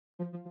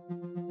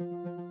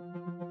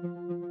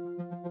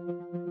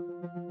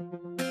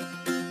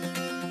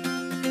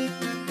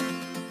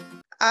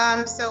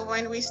So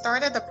when we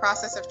started the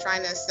process of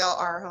trying to sell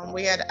our home,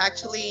 we had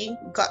actually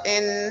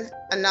gotten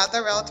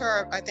another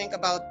realtor, I think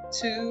about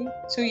two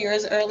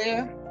years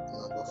earlier.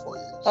 No, about 4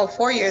 years. Oh,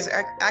 4 years.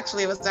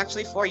 Actually, it was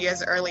actually 4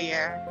 years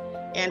earlier.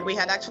 And we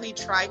had actually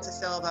tried to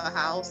sell the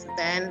house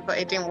then, but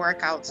it didn't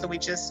work out. So we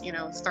just,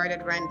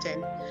 started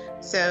renting.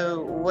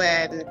 So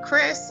when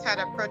Chris had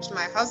approached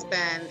my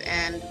husband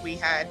and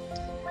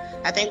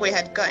I think we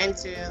had gotten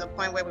to the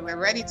point where we were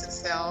ready to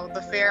sell,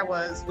 the fear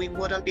was we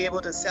wouldn't be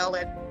able to sell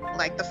it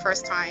like the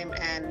first time,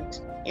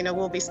 and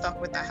we'll be stuck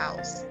with the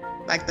house,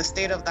 like the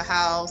state of the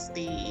house,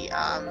 the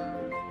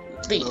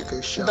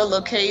location,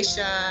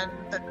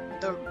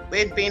 the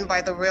it being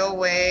by the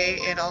railway,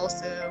 and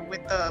also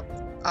with the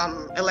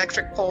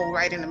electric pole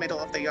right in the middle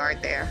of the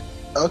yard there.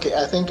 Okay,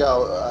 I think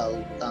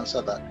I'll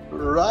answer that.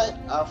 Right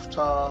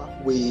after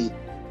we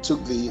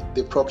took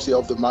the property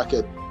off the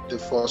market the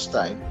first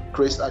time,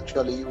 Chris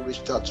actually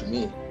reached out to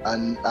me,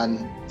 and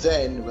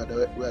then we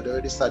had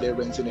already started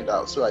renting it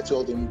out. So I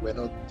told him we're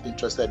not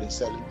interested in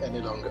selling any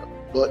longer.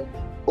 But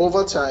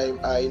over time,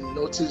 I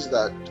noticed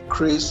that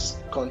Chris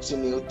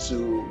continued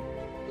to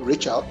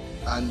reach out,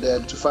 and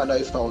then to find out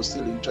if I was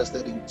still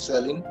interested in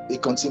selling. He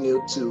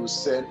continued to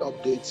send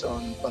updates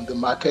on the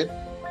market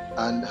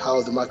and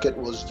how the market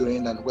was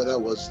doing and whether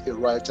it was the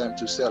right time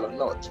to sell or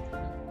not.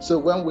 So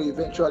when we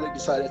eventually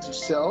decided to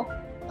sell,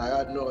 I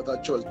had no other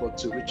choice but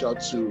to reach out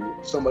to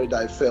somebody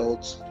that I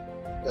felt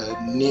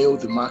knew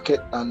the market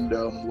and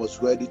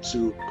was ready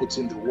to put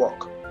in the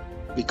work,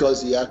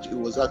 because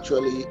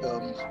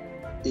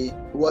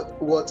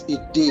what he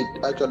did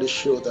actually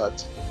show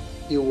that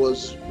he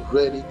was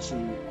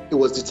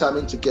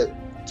determined to get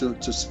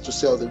to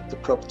sell the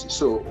property.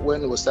 So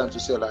when it was time to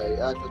sell, I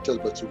had no choice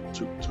but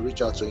to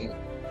reach out to him.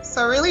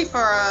 So really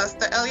for us,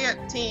 the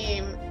Elliott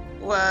team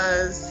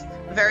was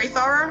very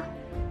thorough,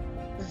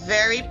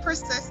 very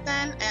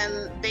persistent,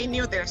 and they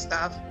knew their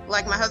stuff.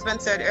 Like my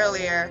husband said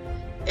earlier,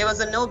 it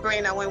was a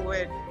no-brainer when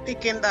we're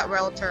picking that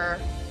realtor,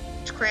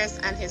 Chris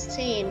and his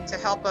team, to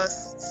help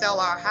us sell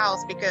our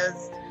house,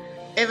 because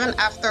even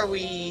after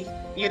we,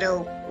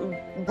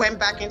 went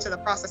back into the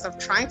process of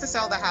trying to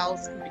sell the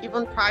house,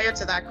 even prior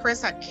to that,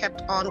 Chris had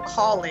kept on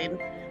calling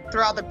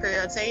throughout the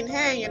period saying,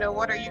 hey,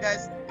 what are you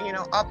guys,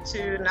 up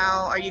to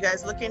now? Are you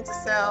guys looking to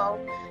sell?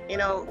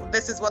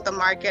 This is what the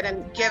market,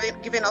 and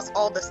giving us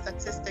all the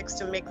statistics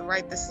to make the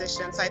right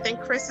decision. So I think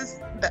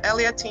the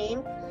Elliott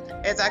team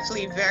is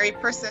actually very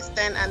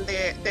persistent, and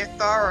they're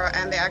thorough,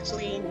 and they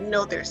actually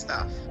know their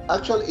stuff.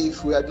 Actually,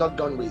 if we had not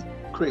gone with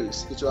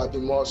Chris, it would have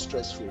been more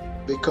stressful,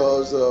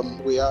 because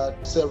we had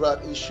several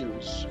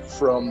issues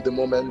from the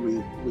moment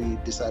we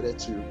decided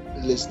to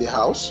list the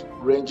house,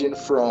 ranging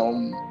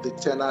from the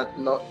tenant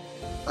not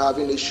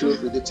having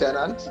issues with the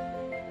tenant,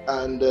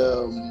 and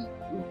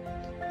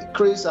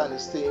Chris and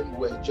his team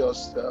were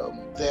just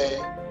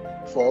there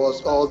for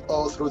us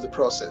all through the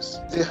process.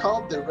 The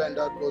help they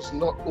rendered was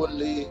not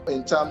only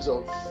in terms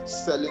of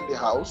selling the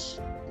house,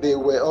 they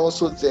were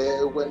also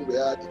there when we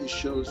had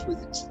issues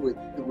with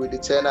the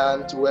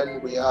tenant,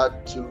 when we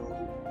had to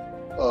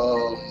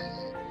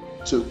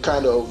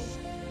kind of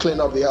clean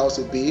up the house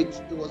a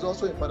bit. It was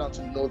also important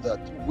to know that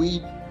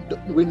we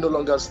no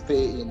longer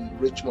stay in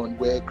Richmond,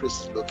 where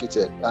Chris is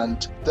located,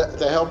 and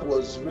the help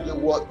was really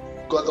what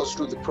got us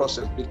through the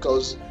process,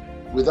 because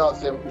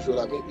without them it would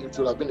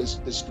have been a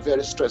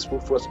very stressful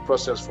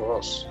process for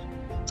us.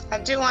 I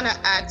do want to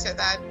add to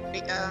that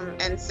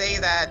and say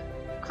that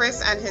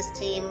Chris and his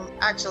team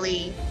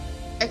actually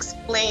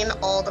explain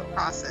all the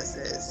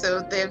processes. So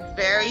they're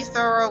very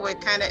thorough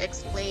with kind of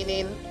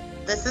explaining,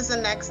 this is the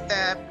next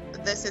step,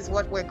 this is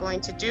what we're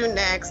going to do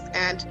next,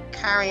 and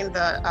carrying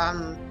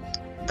the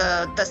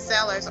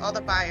sellers or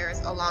the buyers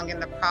along in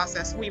the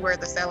process. We were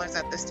the sellers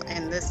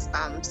in this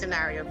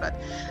scenario, but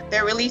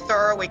they're really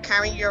thorough with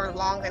carrying you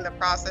along in the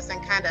process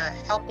and kind of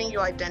helping you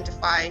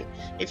identify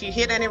if you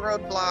hit any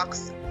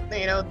roadblocks.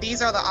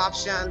 These are the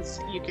options.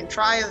 You can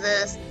try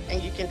this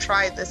and you can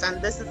try this,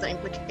 and this is the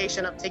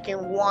implication of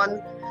taking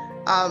one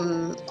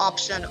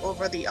option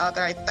over the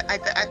other. I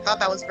thought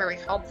that was very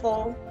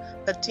helpful.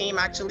 The team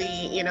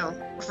actually,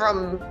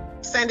 from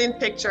sending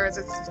pictures,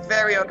 it's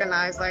very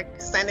organized, like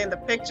sending the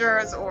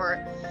pictures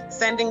or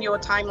sending you a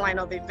timeline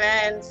of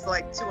events,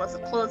 like to us a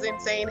closing,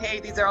 saying, hey,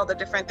 these are all the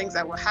different things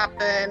that will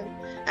happen,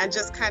 and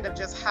just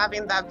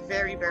having that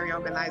very, very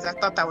organized. I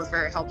thought that was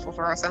very helpful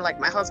for us. And like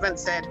my husband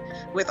said,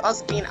 with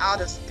us being out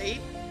of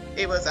state,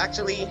 it was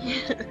actually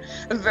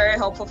very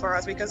helpful for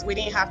us, because we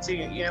didn't have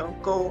to,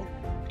 go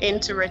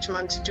into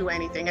Richmond to do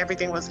anything.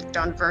 Everything was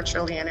done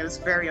virtually, and it was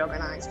very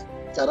organized.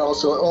 And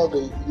also all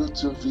the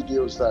YouTube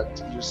videos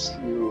that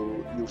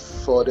you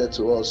forwarded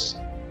to us,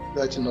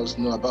 letting us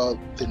know about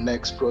the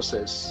next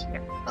process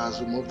as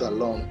we moved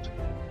along.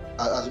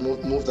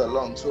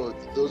 So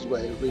those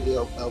were really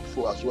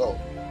helpful as well.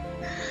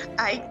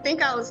 I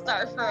think I will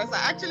start first.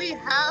 I actually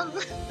have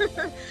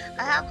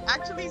I have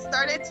actually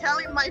started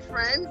telling my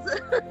friends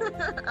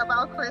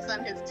about Chris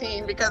and his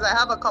team, because I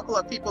have a couple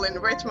of people in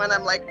Richmond.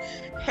 I'm like,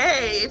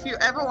 hey, if you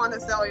ever want to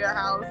sell your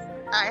house,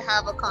 I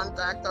have a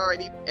contact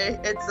already.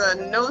 It's a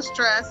no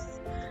stress,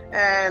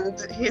 and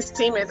his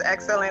team is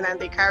excellent and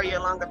they carry you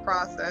along the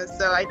process.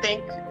 So I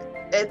think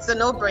it's a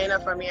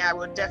no-brainer for me. I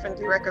would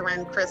definitely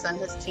recommend Chris and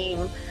his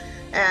team.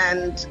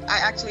 And I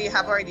actually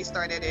have already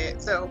started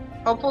it. So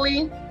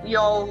hopefully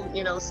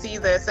you'll, see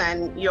this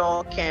and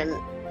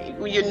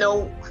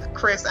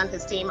Chris and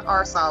his team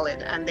are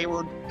solid and they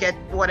will get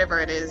whatever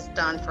it is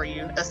done for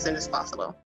you as soon as possible.